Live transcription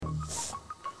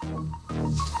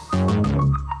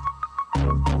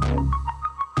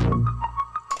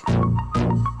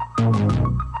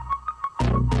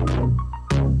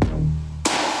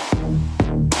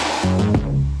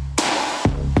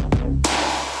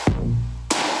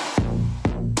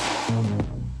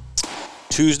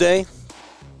Tuesday,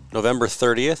 November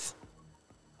 30th,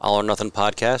 All or Nothing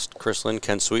podcast. Chris Lynn,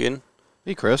 Ken Sweeten.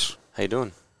 Hey, Chris. How you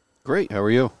doing? Great. How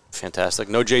are you? Fantastic.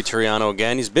 No Jay Turiano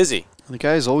again. He's busy. The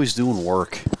guy's always doing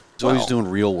work. He's always doing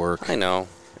real work. I know.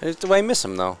 I miss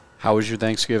him, though. How was your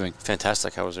Thanksgiving?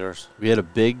 Fantastic. How was yours? We had a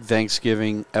big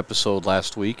Thanksgiving episode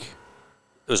last week.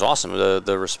 It was awesome.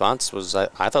 The response was,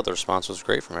 I thought the response was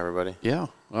great from everybody. Yeah.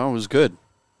 Well, it was good.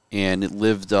 And it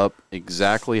lived up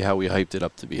exactly how we hyped it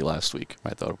up to be last week. I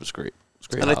thought it was great. It was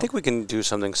great. And I think we can do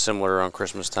something similar around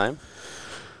Christmas time.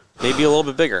 Maybe a little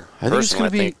bit bigger. I think it's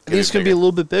going to be a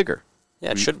little bit bigger.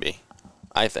 Yeah, it should be.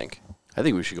 I think. I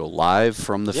think we should go live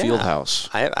from the field house.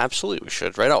 Absolutely, we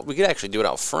should. Right out. We could actually do it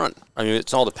out front. I mean,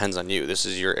 it all depends on you. This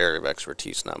is your area of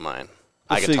expertise, not mine.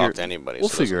 I can talk to anybody. We'll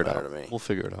figure it out. Do We'll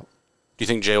figure it out. you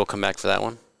think Jay will come back for that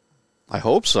one? I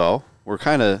hope so. We're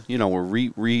kind of, we're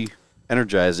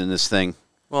re-energizing this thing.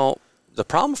 Well, the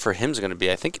problem for him is going to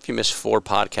be, I think if you miss 4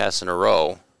 podcasts in a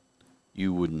row.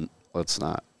 You wouldn't. Let's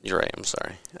not. You're right. I'm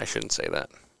sorry. I shouldn't say that.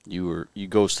 You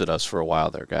ghosted us for a while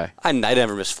there, guy. I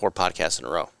never missed 4 podcasts in a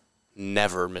row.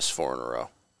 Never missed 4 in a row.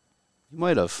 You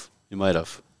might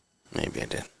have. Maybe I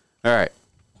did. All right.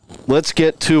 Let's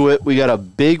get to it. We got a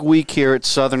big week here at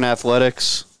Southern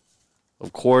Athletics.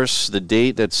 Of course, the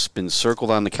date that's been circled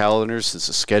on the calendar since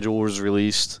the schedule was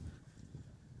released.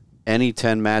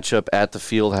 NE10 matchup at the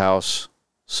Fieldhouse,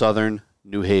 Southern,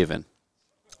 New Haven.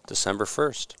 December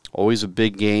 1st. Always a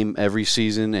big game every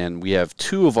season, and we have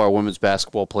 2 of our women's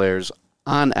basketball players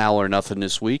on All or Nothing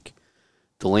this week,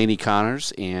 Delaney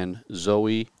Connors and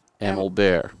Zoe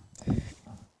Amelbert. Did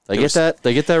I get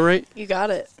that right? You got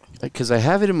it. Because I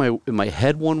have it in my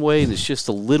head one way, and it's just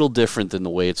a little different than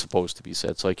the way it's supposed to be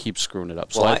said, so I keep screwing it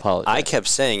up. So I apologize. I kept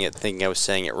saying it, thinking I was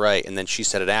saying it right, and then she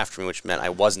said it after me, which meant I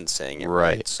wasn't saying it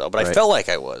right. But I felt like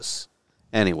I was.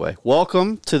 Anyway,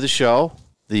 welcome to the show.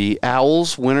 The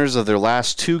Owls, winners of their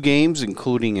last 2 games,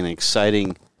 including an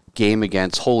exciting game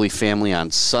against Holy Family on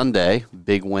Sunday.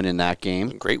 Big win in that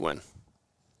game. Great win.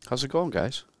 How's it going,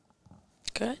 guys?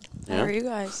 Good. How are you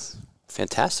guys?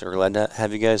 Fantastic. We're glad to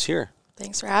have you guys here.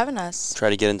 Thanks for having us.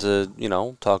 Try to get into,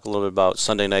 talk a little bit about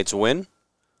Sunday night's win,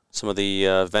 some of the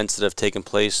events that have taken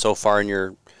place so far in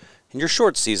your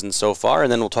short season so far,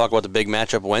 and then we'll talk about the big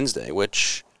matchup Wednesday,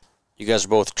 which you guys are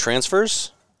both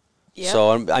transfers. Yeah.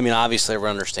 So, I mean, obviously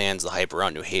everyone understands the hype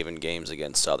around New Haven games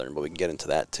against Southern, but we can get into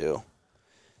that too.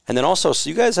 And then also, so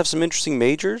you guys have some interesting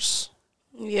majors.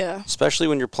 Yeah. Especially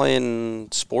when you're playing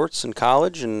sports in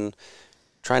college and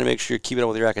trying to make sure you're keeping up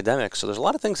with your academics. So there's a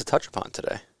lot of things to touch upon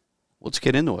today. Let's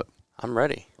get into it. I'm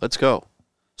ready. Let's go.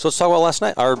 So let's talk about last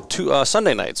night, or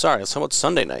Sunday night. Sorry, let's talk about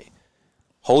Sunday night.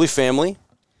 Holy Family.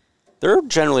 They're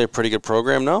generally a pretty good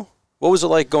program, no? What was it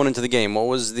like going into the game? What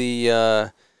was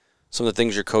the some of the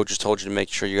things your coaches told you to make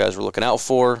sure you guys were looking out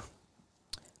for?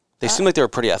 They seemed like they were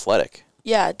pretty athletic.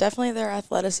 Yeah, definitely their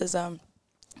athleticism.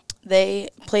 They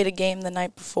played a game the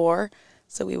night before,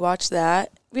 so we watched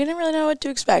that. We didn't really know what to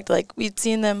expect. Like, we'd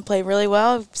seen them play really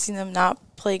well. We've seen them not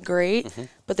play great,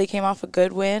 but they came off a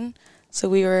good win. So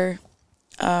we were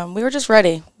just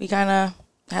ready. We kind of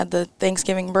had the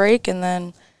Thanksgiving break and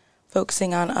then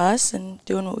focusing on us and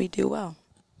doing what we do well.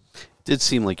 It did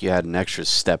seem like you had an extra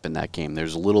step in that game.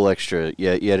 There's a little extra,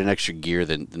 you had an extra gear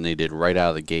than they did right out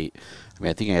of the gate. I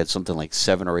mean, I think I had something like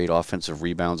 7 or 8 offensive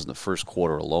rebounds in the first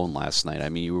quarter alone last night. I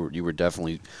mean, you were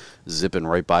definitely zipping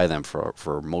right by them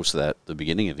for most of that, the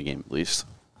beginning of the game at least.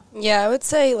 Yeah, I would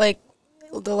say like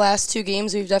the last 2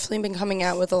 games we've definitely been coming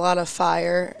out with a lot of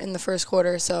fire in the first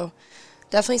quarter. So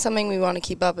definitely something we want to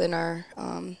keep up in our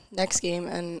next game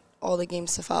and all the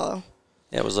games to follow.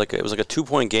 Yeah, it was like a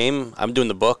 2-point game. I'm doing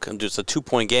the book. I'm just a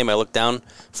 2-point game. I look down.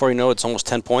 Before you know it, it's almost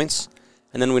 10 points.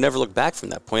 And then we never looked back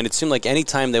from that point. It seemed like any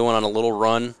time they went on a little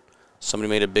run, somebody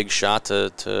made a big shot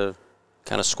to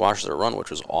kind of squash their run, which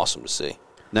was awesome to see.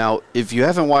 Now, if you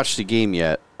haven't watched the game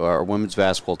yet, or our women's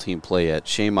basketball team play yet,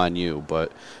 shame on you,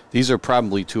 but these are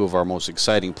probably 2 of our most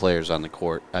exciting players on the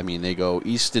court. I mean, they go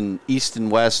east and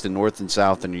west and north and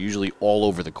south, and they're usually all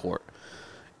over the court.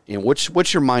 And what's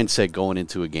your mindset going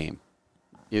into a game?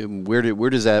 Where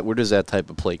does that type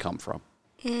of play come from?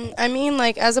 I mean,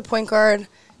 like, as a point guard,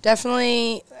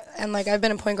 definitely, and like I've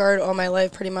been a point guard all my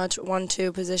life, pretty much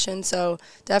 1-2 position, so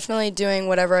definitely doing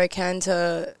whatever I can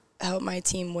to help my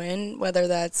team win, whether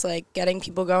that's like getting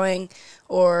people going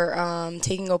or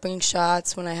taking opening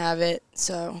shots when I have it.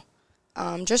 So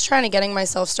just trying to getting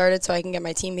myself started so I can get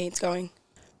my teammates going.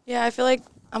 Yeah, I feel like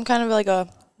I'm kind of like a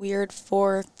weird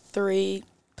 4-3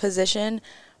 position,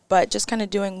 but just kind of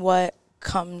doing what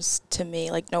comes to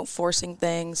me, like no forcing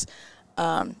things.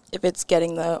 If it's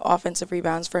getting the offensive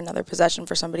rebounds for another possession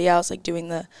for somebody else, like doing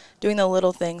the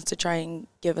little things to try and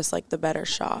give us like the better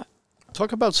shot.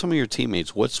 Talk about some of your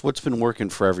teammates. What's been working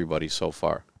for everybody so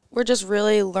far? We're just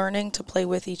really learning to play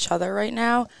with each other right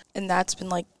now, and that's been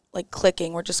like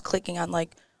clicking. We're just clicking on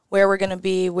like where we're gonna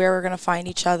be, where we're gonna find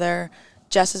each other.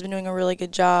 Jess has been doing a really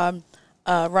good job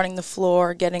running the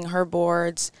floor, getting her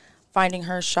boards, finding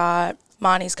her shot.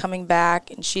 Monty's coming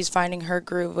back, and she's finding her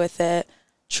groove with it.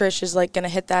 Trish is like going to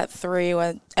hit that three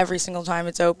every single time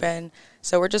it's open.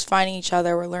 So we're just finding each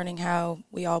other. We're learning how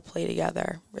we all play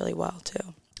together really well,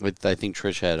 too. I think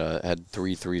Trish had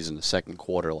 3 threes in the second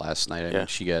quarter last night. I mean,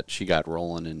 she got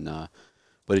rolling, and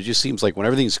but it just seems like when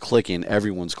everything's clicking,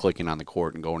 everyone's clicking on the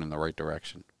court and going in the right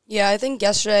direction. Yeah, I think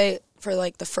yesterday, for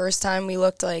like the first time, we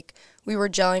looked like we were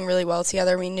gelling really well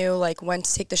together. We knew like when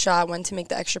to take the shot, when to make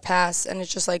the extra pass, and it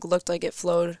just like looked like it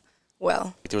flowed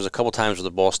well. There was a couple times where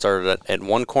the ball started at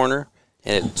one corner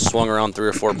and it swung around 3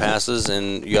 or 4 passes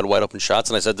and you had wide open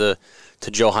shots. And I said to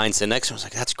Joe Hines next to him, I was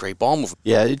like, that's a great ball movement.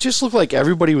 Yeah, it just looked like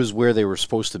everybody was where they were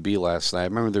supposed to be last night. I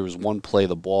remember there was one play,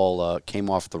 the ball came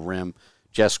off the rim.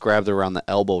 Jess grabbed it around the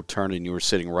elbow, turned, and you were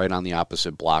sitting right on the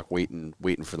opposite block waiting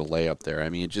for the layup there. I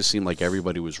mean, it just seemed like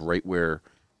everybody was right where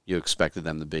you expected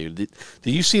them to be. Did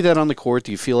you see that on the court?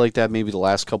 Do you feel like that maybe the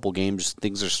last couple games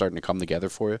things are starting to come together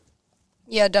for you?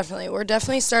 Yeah, definitely. We're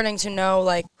definitely starting to know,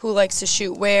 like, who likes to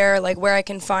shoot where, like, where I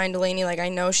can find Delaney. Like, I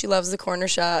know she loves the corner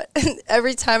shot.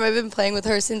 Every time I've been playing with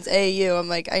her since AAU, I'm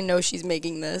like, I know she's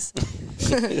making this.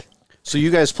 So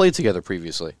you guys played together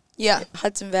previously? Yeah.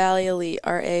 Hudson Valley Elite,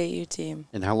 our AAU team.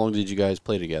 And how long did you guys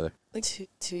play together? Like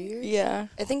 2 years? Yeah.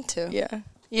 I think 2. Yeah.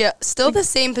 Yeah, still the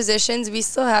same positions. We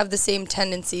still have the same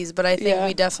tendencies, but I think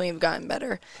we definitely have gotten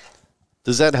better.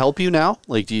 Does that help you now?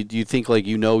 Like, do you think, like,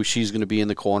 you know she's going to be in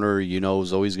the corner, or you know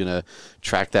Zoe's going to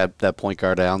track that point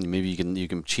guard down? Maybe you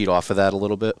can cheat off of that a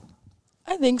little bit?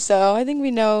 I think so. I think we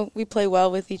know we play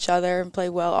well with each other and play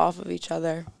well off of each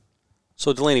other.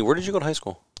 So, Delaney, where did you go to high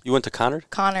school? You went to Conard?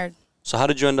 Conard. So how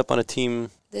did you end up on a team?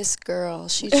 This girl,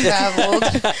 she traveled.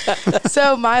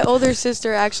 So my older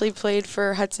sister actually played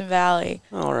for Hudson Valley.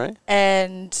 All right.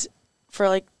 And for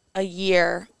like a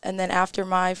year. And then after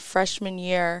my freshman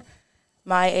year,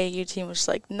 my AU team was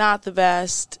like not the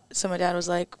best. So my dad was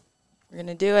like, we're going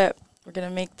to do it. We're going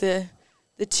to make the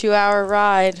 2-hour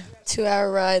ride.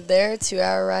 2-hour ride there,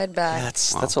 2-hour ride back.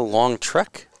 That's a long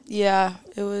trek. Yeah,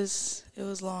 it was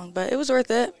long, but it was worth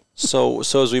it. So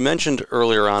as we mentioned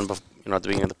earlier on, at the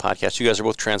beginning of the podcast, you guys are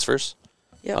both transfers.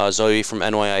 Yep. Zoe from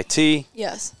NYIT.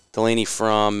 Yes. Delaney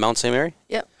from Mount St. Mary.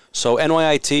 Yep. So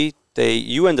NYIT,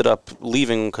 you ended up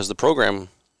leaving because the program.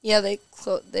 Yeah,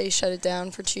 they shut it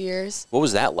down for 2 years. What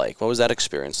was that like? What was that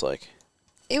experience like?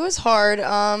 It was hard.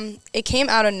 It came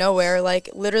out of nowhere. Like,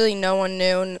 literally no one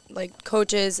knew. Like,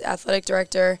 coaches, athletic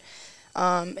director.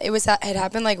 It had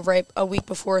happened like right a week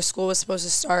before school was supposed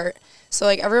to start. So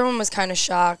like everyone was kind of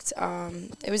shocked.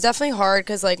 It was definitely hard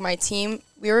because like my team,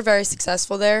 we were very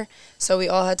successful there. So we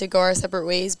all had to go our separate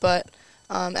ways. But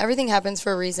everything happens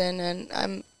for a reason.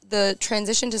 And the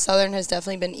transition to Southern has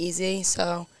definitely been easy.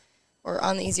 Or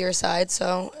on the easier side.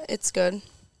 So it's good.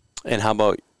 And how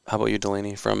about you,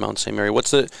 Delaney, from Mount St. Mary?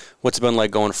 What's it been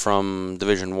like going from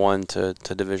Division I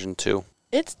to Division II?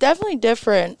 It's definitely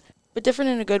different, but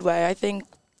different in a good way. I think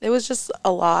it was just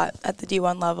a lot at the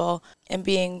D1 level, and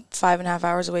being 5.5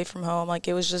 hours away from home, like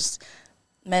it was just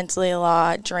mentally a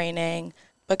lot, draining.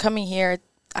 But coming here,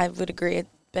 I would agree, it's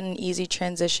been an easy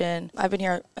transition. I've been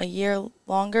here a year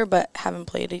longer, but haven't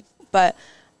played it. But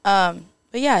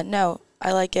yeah, no,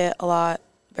 I like it a lot.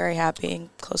 Very happy and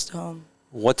close to home.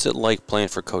 What's it like playing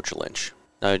for Coach Lynch?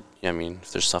 I mean,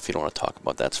 if there's stuff you don't want to talk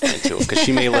about, that's fine too, because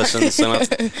she may listen, so you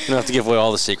don't have to give away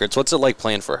all the secrets. What's it like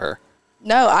playing for her?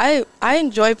 No, I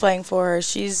enjoy playing for her.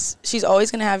 She's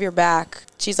always going to have your back.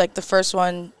 She's like the first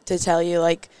one to tell you,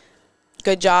 like,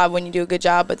 good job when you do a good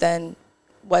job, but then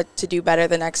what to do better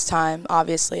the next time,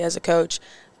 obviously, as a coach.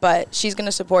 But she's going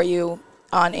to support you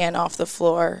on and off the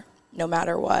floor no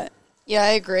matter what. Yeah, I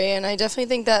agree. And I definitely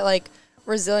think that, like,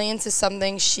 resilience is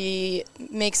something she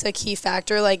makes a key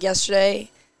factor. Like yesterday,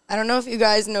 I don't know if you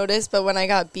guys noticed, but when I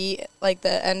got beat, like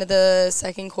the end of the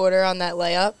second quarter on that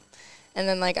layup, and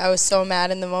then like I was so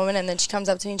mad in the moment, and then she comes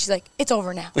up to me and she's like, "It's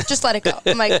over now. Just let it go."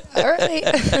 I'm like, "All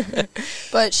right."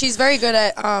 But she's very good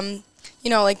at,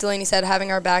 like Delaney said,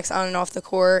 having our backs on and off the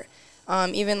court.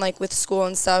 Even like with school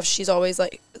and stuff, she's always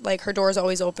like her door's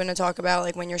always open to talk about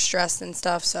like when you're stressed and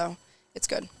stuff. So it's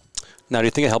good. Now, do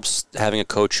you think it helps having a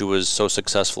coach who was so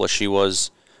successful as she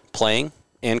was playing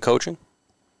and coaching?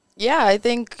 Yeah, I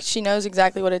think she knows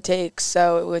exactly what it takes.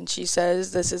 So when she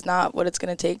says this is not what it's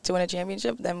going to take to win a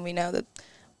championship, then we know that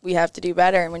we have to do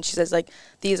better. And when she says, like,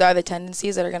 these are the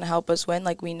tendencies that are going to help us win,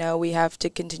 like, we know we have to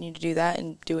continue to do that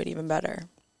and do it even better.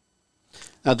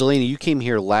 Now, Delaney, you came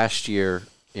here last year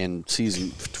in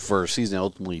season that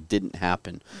ultimately didn't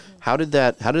happen. Mm-hmm. How did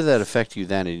that affect you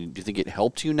then? And do you think it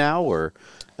helped you now, or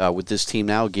with this team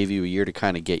now, it gave you a year to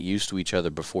kind of get used to each other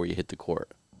before you hit the court?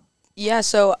 Yeah,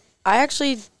 so I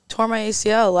actually tore my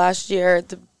ACL last year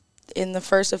in the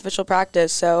first official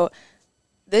practice. So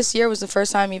this year was the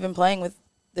first time even playing with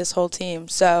this whole team.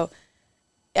 So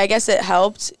I guess it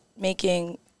helped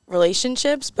making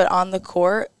relationships, but on the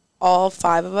court, all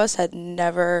 5 of us had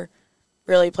never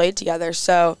really played together.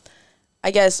 So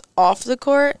I guess off the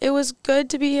court, it was good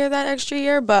to be here that extra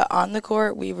year, but on the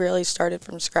court, we really started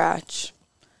from scratch.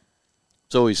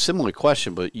 So a similar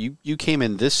question, but you came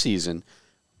in this season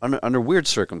under weird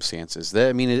circumstances.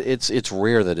 It's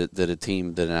rare that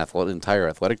an entire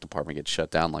athletic department gets shut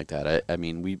down like that.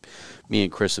 Me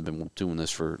and Chris have been doing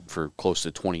this for close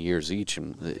to 20 years each,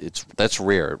 and that's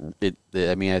rare.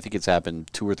 I think it's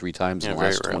happened 2 or 3 times in the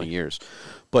last 20 years.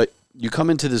 But you come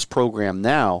into this program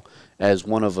now as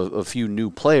one of a few new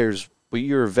players, but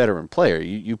you're a veteran player.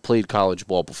 You played college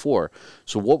ball before.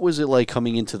 So what was it like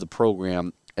coming into the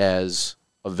program as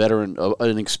a veteran,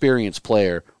 an experienced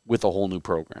player with a whole new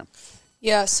program?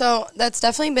 Yeah, so that's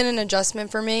definitely been an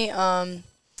adjustment for me.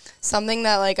 Something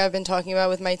that I've been talking about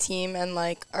with my team and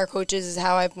our coaches is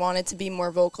how I've wanted to be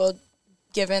more vocal,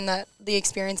 given that the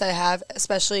experience I have,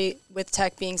 especially with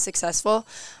Tech being successful.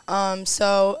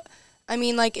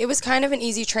 It was kind of an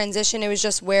easy transition. It was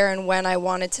just where and when I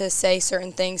wanted to say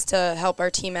certain things to help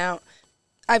our team out.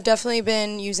 I've definitely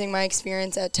been using my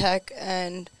experience at Tech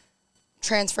and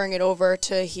transferring it over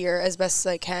to here as best as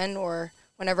I can or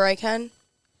whenever I can.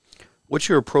 What's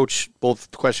your approach,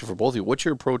 question for both of you, what's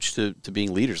your approach to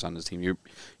being leaders on this team?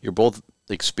 You're both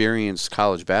experienced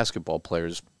college basketball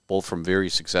players, both from very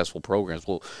successful programs.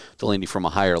 Well, Delaney from a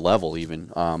higher level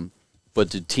even. But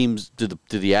do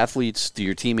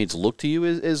your teammates look to you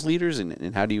as leaders,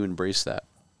 and how do you embrace that?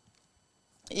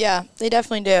 Yeah, they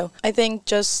definitely do. I think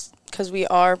just because we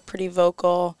are pretty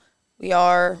vocal, we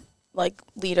are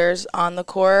leaders on the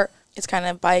court, it's kind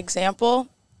of by example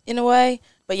in a way.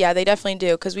 But yeah, they definitely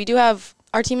do, because we do have,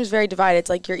 our team is very divided.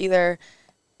 It's you're either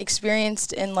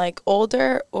experienced and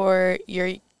older or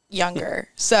you're younger.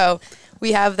 So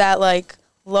we have that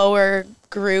lower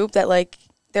group that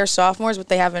they're sophomores, but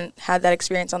they haven't had that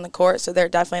experience on the court. So they're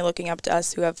definitely looking up to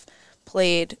us who have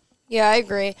played. Yeah, I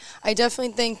agree. I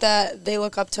definitely think that they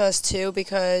look up to us too,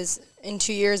 because in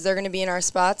 2 years they're going to be in our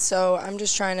spots. So we're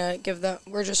just trying to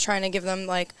give them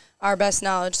our best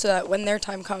knowledge so that when their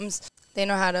time comes, they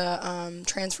know how to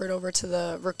transfer it over to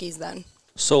the rookies then.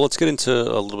 So let's get into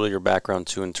a little bit of your background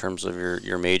too in terms of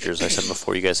your majors. I said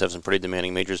before, you guys have some pretty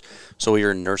demanding majors. So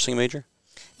you're a nursing major?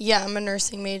 Yeah, I'm a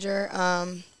nursing major.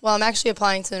 Well, I'm actually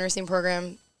applying to the nursing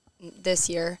program this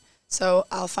year, so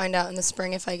I'll find out in the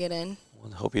spring if I get in.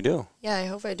 Well, I hope you do. Yeah, I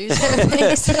hope I do.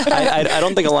 Thanks. I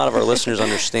don't think a lot of our listeners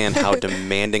understand how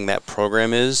demanding that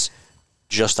program is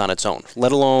just on its own,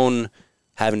 let alone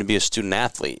having to be a student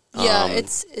athlete. Yeah,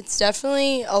 it's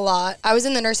definitely a lot. I was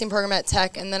in the nursing program at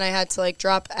Tech, and then I had to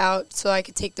drop out so I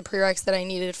could take the prereqs that I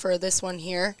needed for this one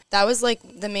here. That was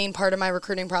the main part of my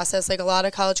recruiting process. A lot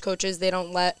of college coaches, they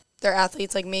don't let their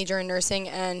athletes major in nursing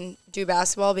and do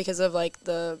basketball because of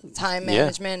the time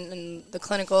management and the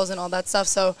clinicals and all that stuff.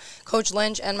 So Coach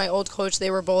Lynch and my old coach,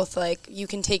 they were both you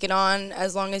can take it on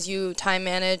as long as you time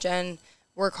manage and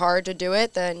work hard to do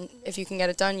it. Then if you can get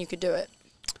it done, you could do it.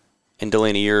 And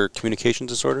Delaney, your communication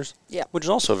disorders? Yeah. Which is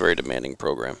also a very demanding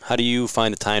program. How do you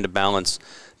find the time to balance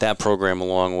that program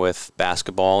along with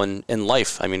basketball and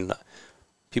life? I mean,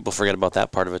 people forget about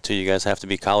that part of it too. You guys have to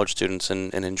be college students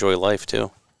and enjoy life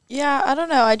too. Yeah, I don't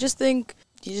know. I just think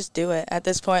you just do it at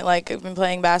this point. I've been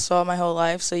playing basketball my whole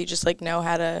life, so you just know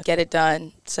how to get it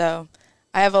done. So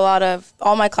I have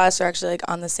all my classes are actually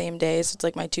on the same days.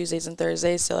 It's my Tuesdays and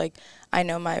Thursdays. So I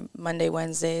know my Monday,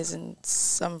 Wednesdays, and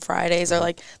some Fridays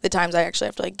are the times I actually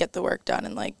have to get the work done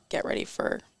and get ready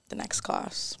for the next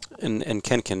class. And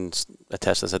Ken can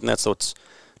attest to that. And that's what's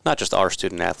not just our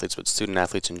student athletes, but student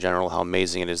athletes in general, how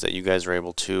amazing it is that you guys are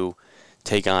able to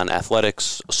take on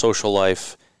athletics, social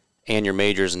life, and your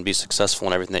majors and be successful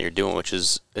in everything that you're doing,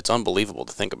 it's unbelievable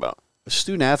to think about. A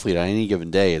student athlete on any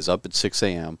given day is up at 6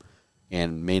 a.m.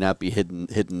 and may not be hitting,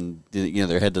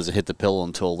 their head doesn't hit the pillow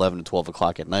until 11 to 12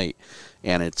 o'clock at night.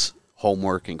 And it's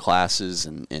homework and classes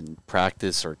and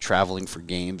practice or traveling for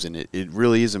games, and it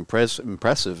really is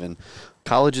impressive. And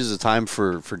college is a time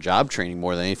for job training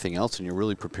more than anything else, and you're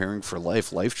really preparing for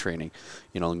life training,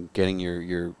 and getting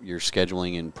your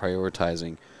scheduling and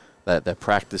prioritizing that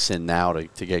practice in now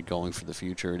to get going for the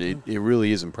future. It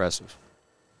really is impressive.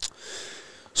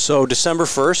 So December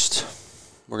 1st,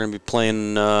 we're going to be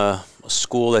playing a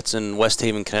school that's in West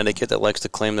Haven, Connecticut, that likes to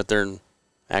claim that they're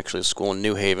actually a school in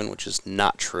New Haven, which is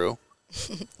not true.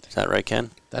 Is that right,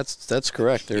 Ken? That's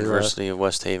correct. They're, University of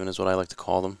West Haven is what I like to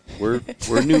call them. We're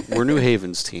New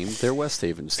Haven's team. They're West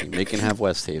Haven's team. They can have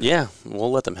West Haven. Yeah,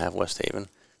 we'll let them have West Haven.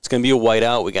 It's going to be a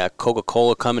whiteout. We got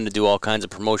Coca-Cola coming to do all kinds of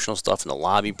promotional stuff in the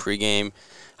lobby pregame.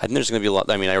 I think there's going to be a lot.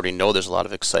 I mean, I already know there's a lot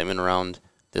of excitement around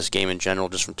this game in general,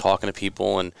 just from talking to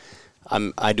people. And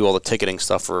I do all the ticketing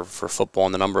stuff for football,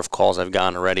 and the number of calls I've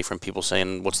gotten already from people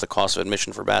saying, what's the cost of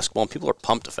admission for basketball? And people are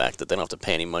pumped the fact that they don't have to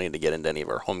pay any money to get into any of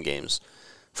our home games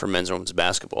for men's and women's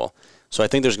basketball. So I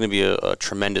think there's going to be a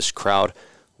tremendous crowd.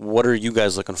 What are you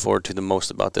guys looking forward to the most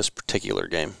about this particular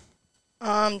game?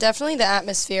 Definitely the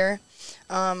atmosphere.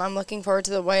 I'm looking forward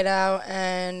to the whiteout,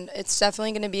 and it's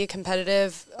definitely going to be a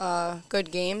competitive,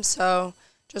 good game. So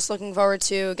just looking forward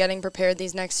to getting prepared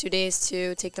these next 2 days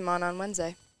to take them on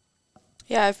Wednesday.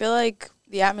 Yeah, I feel like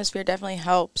the atmosphere definitely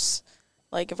helps.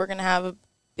 Like, if we're going to have a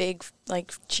big,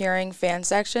 cheering fan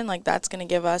section, that's going to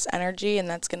give us energy, and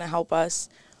that's going to help us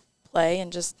play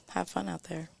and just have fun out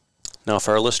there. Now,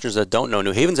 for our listeners that don't know,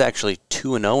 New Haven's actually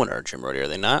 2-0 in our gym, Rody. Are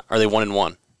they not? Are they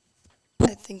 1-1?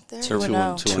 I think they're 2-0.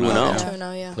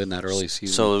 2-0, yeah. Played in that early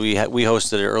season. So we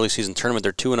hosted an early season tournament.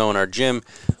 They're 2-0 in our gym.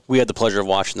 We had the pleasure of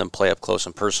watching them play up close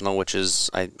and personal, which is,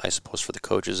 I suppose, for the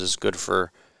coaches, is good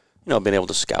for being able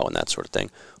to scout and that sort of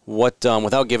thing. What,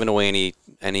 without giving away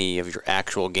any of your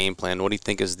actual game plan, what do you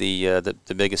think is the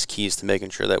biggest keys to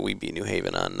making sure that we beat New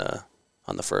Haven on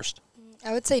the first?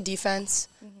 I would say defense.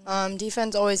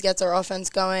 Defense always gets our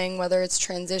offense going, whether it's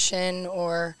transition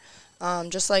or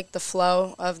just the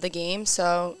flow of the game.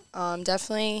 So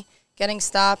definitely getting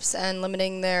stops and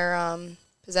limiting their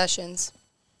possessions.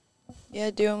 Yeah,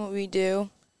 doing what we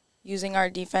do, using our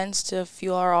defense to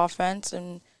fuel our offense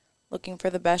and looking for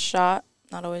the best shot,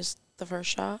 not always the first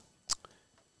shot.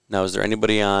 Now, is there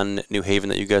anybody on New Haven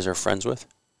that you guys are friends with?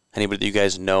 Anybody that you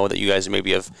guys know that you guys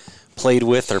maybe have played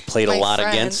with or played a lot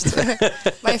against?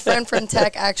 My friend from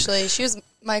Tech, actually. She was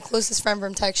my closest friend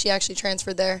from Tech. She actually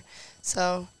transferred there.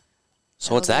 So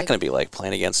what's that going to be like,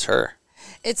 playing against her?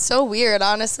 It's so weird,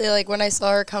 honestly. When I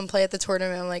saw her come play at the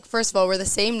tournament, I'm like, first of all, we're the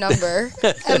same number.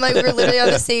 And, we're literally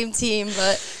on the same team.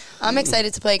 But I'm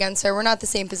excited to play against her. We're not the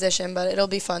same position, but it'll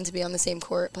be fun to be on the same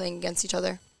court playing against each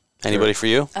other. Anybody for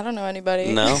you? I don't know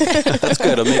anybody. No? That's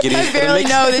good. It'll make it easier. I barely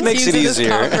know the makes teams it in this easier.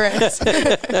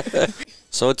 conference.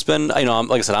 So it's been, like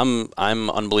I said, I'm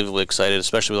unbelievably excited,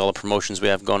 especially with all the promotions we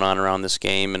have going on around this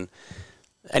game. And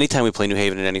anytime we play New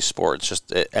Haven in any sport, it's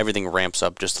just everything ramps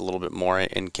up just a little bit more.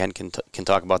 And Ken can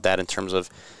talk about that in terms of,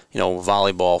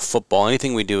 volleyball, football,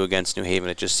 anything we do against New Haven.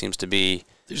 It just seems to be.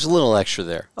 There's a little extra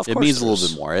there. Of it course means a little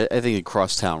bit more. I think a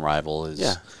crosstown rival is.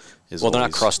 Yeah. Is well, they're not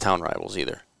always- crosstown rivals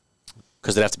either,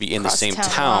 because they'd have to be in the same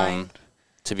Crosstown town line.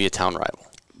 to be a town rival.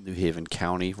 New Haven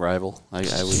County rival. I would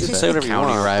say say whatever you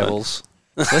county want, rivals.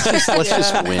 Let's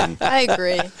just win. I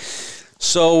agree.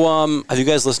 So, have you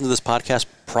guys listened to this podcast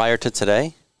prior to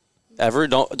today? Ever?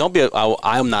 Don't be.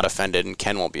 I'm not offended, and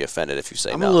Ken won't be offended if you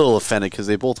say I'm no. a little offended because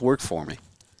they both work for me.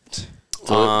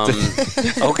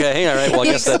 Okay, all right. Well,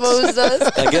 He exposed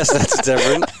us. I guess that's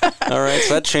different. All right,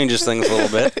 so that changes things a little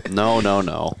bit. No.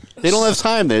 They don't have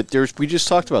time. We just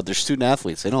talked about they're student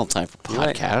athletes. They don't have time for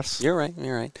podcasts. You're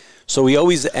right. So we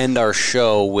always end our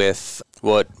show with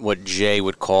what Jay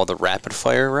would call the rapid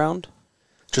fire round.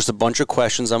 Just a bunch of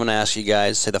questions I'm going to ask you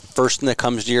guys. Say the first thing that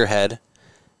comes to your head. And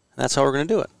that's how we're going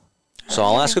to do it. So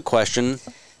I'll ask a question.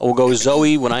 We'll go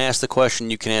Zoe. When I ask the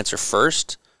question, you can answer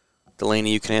first.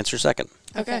 Delaney, you can answer second.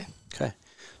 Okay. Okay.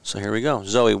 So here we go.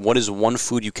 Zoe, what is one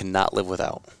food you cannot live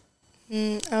without?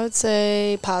 I would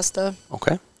say pasta.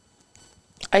 Okay.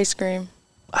 Ice cream.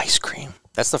 Ice cream.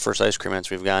 That's the first ice cream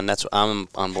answer we've gotten. I'm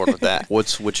on board with that.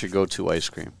 What's your go-to ice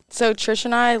cream? So Trish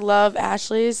and I love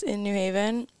Ashley's in New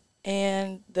Haven,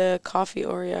 and the coffee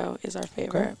Oreo is our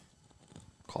favorite. Okay.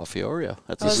 Coffee Oreo.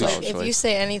 That's I a was like, solid if choice. you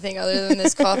say anything other than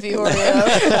this coffee Oreo,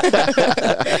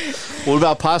 What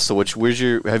about pasta?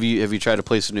 Have you tried a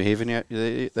place in New Haven yet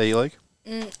that you like?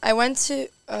 I went to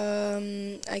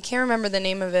I can't remember the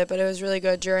name of it, but it was really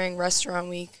good during restaurant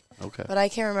week. Okay. But I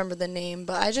can't remember the name.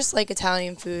 But I just like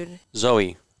Italian food.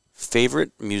 Zoe,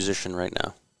 favorite musician right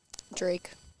now?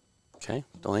 Drake. Okay.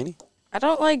 Delaney? I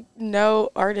don't like know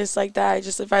artists like that. I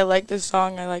just if I like this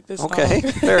song, I like this Okay,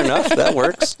 song. fair enough. That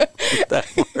works. That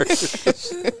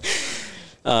works.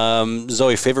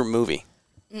 Zoe, favorite movie?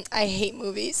 I hate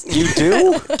movies. You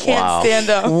do? Can't stand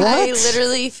them. I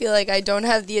literally feel like I don't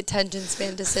have the attention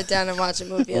span to sit down and watch a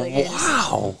movie. Like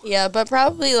Wow. yeah, but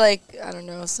probably like I don't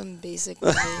know, some basic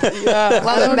movie. Yeah. A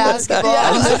lot of basketball.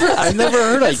 I've never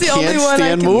heard I That's the only can't one I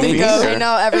stand can think movies. of. I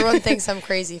know everyone thinks I'm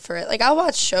crazy for it. Like I'll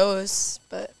watch shows,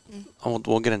 but Oh,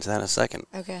 we'll get into that in a second.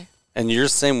 okay. And you're the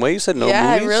same way? You said no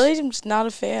yeah, movies? I really am just not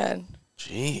a fan.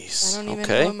 Jeez. I don't even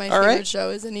okay. know what my All favorite right. show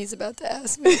is, and he's about to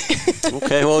ask me.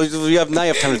 Okay, well, now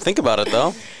you have time to think about it,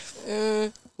 though.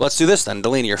 Let's do this then.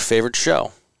 Delaney, your favorite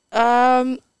show?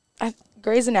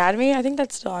 Grey's Anatomy. I think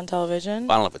that's still on television.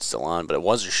 I don't know if it's still on, but it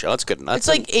was a show. That's good. It's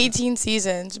like 18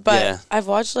 seasons, but Yeah. I've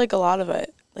watched like a lot of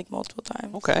it, like multiple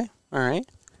times. Okay. All right.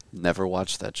 Never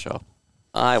watched that show.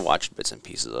 I watched bits and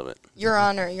pieces of it. Your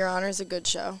Honor is a good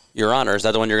show. Your Honor, is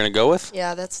that the one you're going to go with?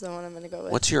 Yeah, that's the one I'm gonna go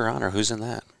with. What's Your Honor? Who's in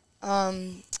that?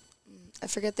 I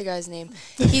forget the guy's name.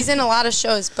 He's in a lot of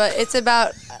shows, but it's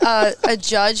about a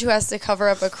judge who has to cover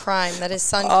up a crime that his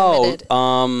son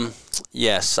committed.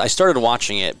 Yes. I started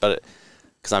watching it, but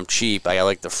because I'm cheap, I got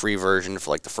like the free version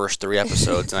for like the first 3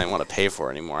 episodes, and I didn't want to pay for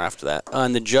it anymore after that.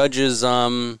 And the judge is,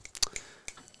 who's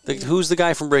the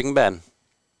guy from Breaking Bad?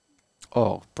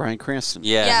 Oh, Bryan Cranston.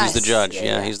 Yeah, he's the Yes. judge. Yeah,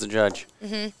 Yeah, yeah. he's the judge.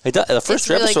 Mm-hmm. The first It's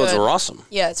 2 really episodes good. were awesome.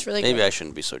 Yeah, it's really Maybe good. I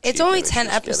shouldn't be so cheap. It's only Maybe I should 10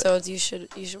 just get it. episodes. You should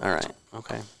watch All it. right.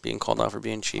 Okay. Being called out for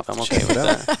being cheap. I'm okay with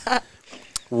that.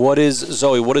 What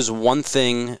is one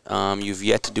thing you've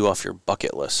yet to do off your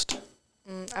bucket list?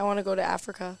 I want to go to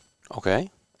Africa.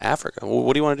 Okay. Africa. Well,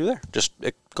 what do you want to do there? Just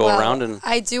go Well, around and...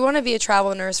 I do want to be a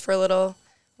travel nurse for a little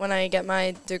when I get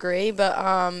my degree, but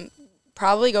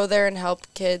probably go there and help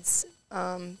kids.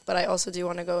 But I also do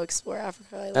want to go explore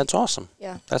Africa. That's awesome.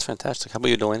 Yeah. That's fantastic. How about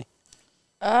you, Delaney?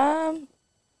 I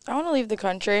want to leave the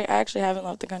country. I actually haven't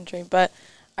left the country, but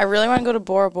I really want to go to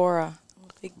Bora Bora. I'm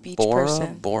a big beach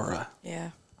person. Bora.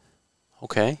 Yeah.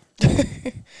 Okay.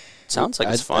 Sounds like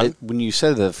it's fun. When you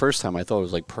said it the first time, I thought it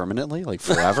was like permanently, like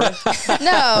forever.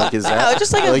 No. Is that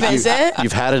just like a visit.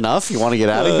 You've had enough? You want to get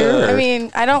out of here? I or-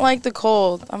 mean, I don't like the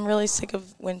cold. I'm really sick of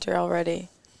winter already.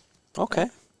 Okay.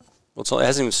 Well, so it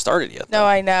hasn't even started yet. No,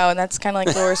 I know, and that's kind of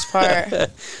like the worst part.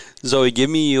 Zoe, give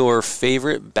me your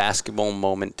favorite basketball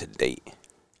moment to date.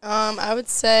 I would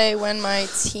say when my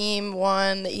team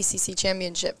won the ECC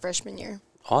championship freshman year.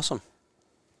 Awesome.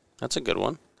 That's a good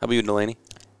one. How about you, Delaney?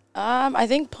 I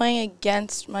think playing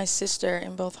against my sister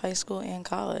in both high school and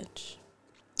college.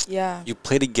 Yeah. You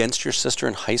played against your sister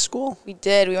in high school? We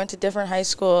did. We went to different high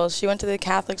schools. She went to the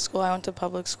Catholic school. I went to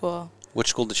public school. Which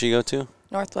school did she go to?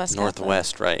 Northwest Catholic.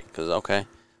 Northwest, right. Okay. All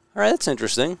right, that's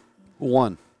interesting.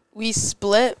 One. We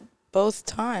split both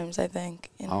times, I think.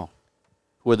 Oh.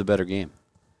 Who had the better game?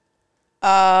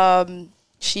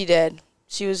 She did.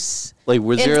 She was... Like,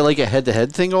 was there like a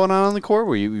head-to-head thing going on the court?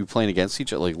 Were you playing against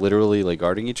each other, like literally like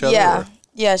guarding each other? Yeah. or-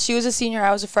 Yeah, she was a senior.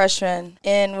 I was a freshman.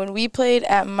 And when we played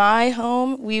at my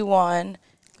home, we won.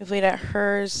 We played at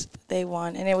hers, they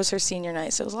won. And it was her senior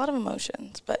night. So it was a lot of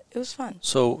emotions, but it was fun.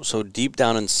 So deep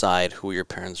down inside, who were your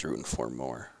parents rooting for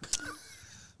more?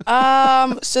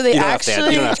 So they You don't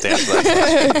actually... have to answer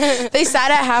that. They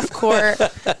sat at half court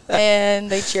and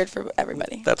they cheered for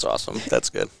everybody. That's awesome. That's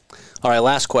good. All right,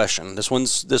 last question. This one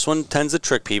tends to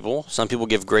trick people. Some people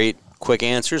give great, quick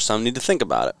answers. Some need to think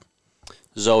about it.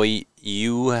 Zoe,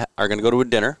 you are going to go to a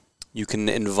dinner. You can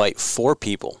invite 4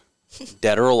 people,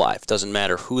 dead or alive. Doesn't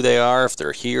matter who they are, if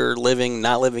they're here, living,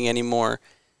 not living anymore.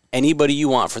 Anybody you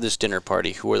want for this dinner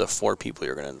party, who are the 4 people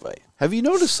you're going to invite? Have you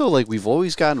noticed, though, like we've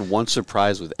always gotten one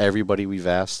surprise with everybody we've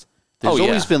asked? There's yeah.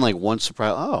 always been like one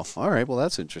surprise. Oh, all right. Well,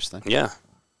 that's interesting. Yeah.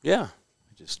 Yeah.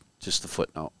 Just a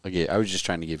footnote. Okay, I was just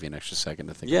trying to give you an extra second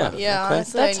to think Yeah. about it. Yeah, Okay.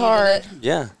 honestly, That's I needed hard. it.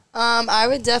 Yeah. I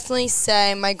would definitely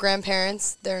say my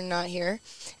grandparents. They're not here,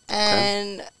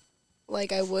 and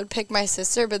like I would pick my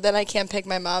sister, but then I can't pick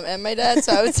my mom and my dad.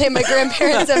 So I would say my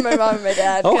grandparents and my mom and my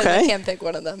dad because I Okay. can't pick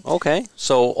one of them. Okay.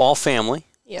 So all family.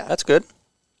 Yeah. That's good.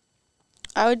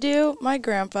 I would do my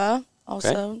grandpa,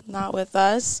 also not with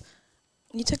us.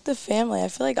 You took the family. I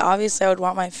feel like obviously I would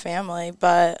want my family,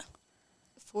 but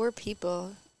 4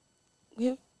 people.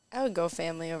 we I would go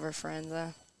family over friends.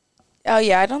 oh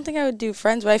yeah, I don't think I would do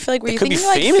friends, but I feel like were It you could be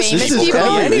thinking like famous famous people. people?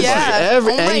 Anybody. Yeah.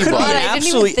 Every- oh my anybody. god, I didn't even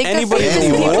Absolutely think anybody of in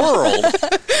famous the people. world.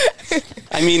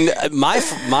 I mean, my You want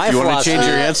to philosophy. change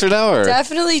your answer now, or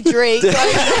Definitely Drake. Like,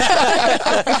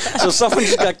 So someone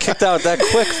just got kicked out that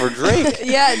quick for Drake.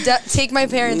 yeah, take my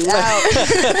parents out.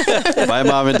 my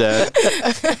mom and dad?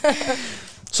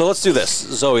 So let's do this,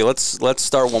 Zoe. Let's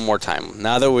start one more time.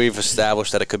 Now that we've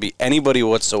established that it could be anybody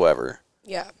whatsoever,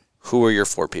 Yeah. who are your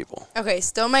 4 people? Okay,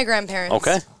 still my grandparents.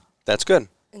 Okay, that's good.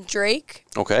 And Drake.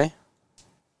 Okay,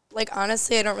 Like,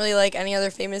 honestly, I don't really like any other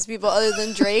famous people other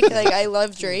than Drake. Like, I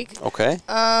love Drake. okay,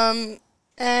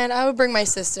 And I would bring my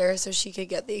sister so she could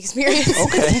get the experience.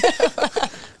 okay.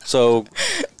 So,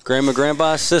 grandma,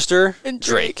 grandpa, sister, And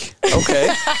Drake.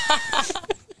 Okay.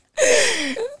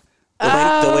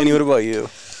 Delaney, what about you?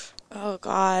 Oh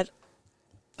God,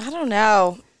 I don't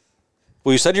know.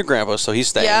 Well, you said your grandpa, so he's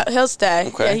staying. Yeah, he'll stay.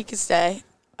 Okay. Yeah, he can stay.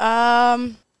 I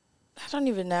don't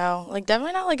even know. Like,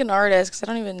 definitely not like an artist because I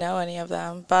don't even know any of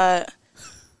them. But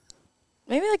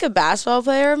maybe like a basketball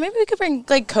player. Maybe we could bring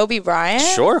like Kobe Bryant.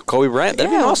 Sure, Kobe Bryant. That'd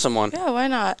be an awesome one. Yeah, why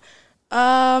not?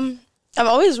 I've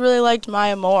always really liked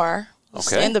Maya Moore. We'll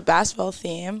Okay. stay in the basketball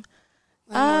theme.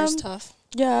 Moore's tough.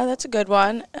 Yeah, that's a good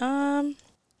one. Can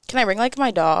I bring like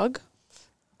my dog?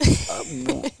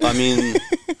 I mean,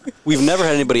 we've never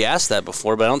had anybody ask that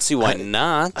before, but I don't see why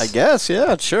not. I guess,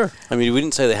 yeah, sure. I mean, we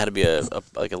didn't say they had to be a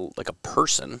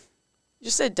person. You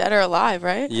just said dead or alive,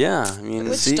 right? Yeah, I mean,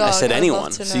 Which See, dog? I said I'd anyone.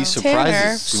 love to See, know. surprises.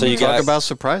 Tanner. So We you talk got- about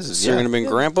surprises. So you're yeah. gonna bring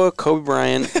Grandpa, Kobe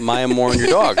Bryant, Maya Moore, and your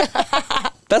dog.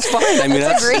 That's fine. I mean,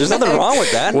 there's nothing wrong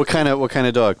with that. What kind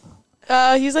of dog?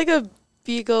 He's like a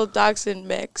beagle dachshund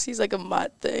mix. He's like a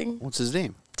mutt thing. What's his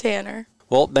name? Tanner.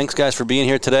 Well, thanks guys for being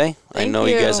here today. I Thank know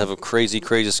you guys you. have a crazy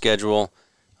schedule.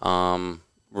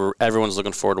 Everyone's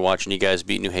looking forward to watching you guys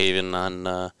beat New Haven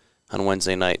on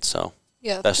Wednesday night. So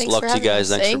Yeah. best of thanks luck for to you having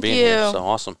guys. us. Thanks for Thank being here. you. So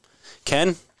awesome.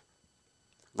 Ken,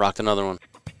 rocked another one.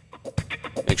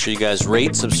 Make sure you guys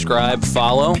rate, subscribe,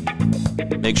 follow.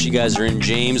 Make sure you guys are in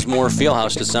James Moore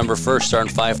Fieldhouse December 1st,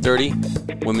 starting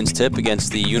 5:30. Women's tip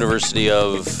against the University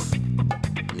of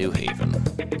New Haven.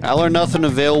 All or Nothing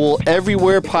available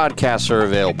everywhere podcasts are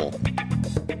available.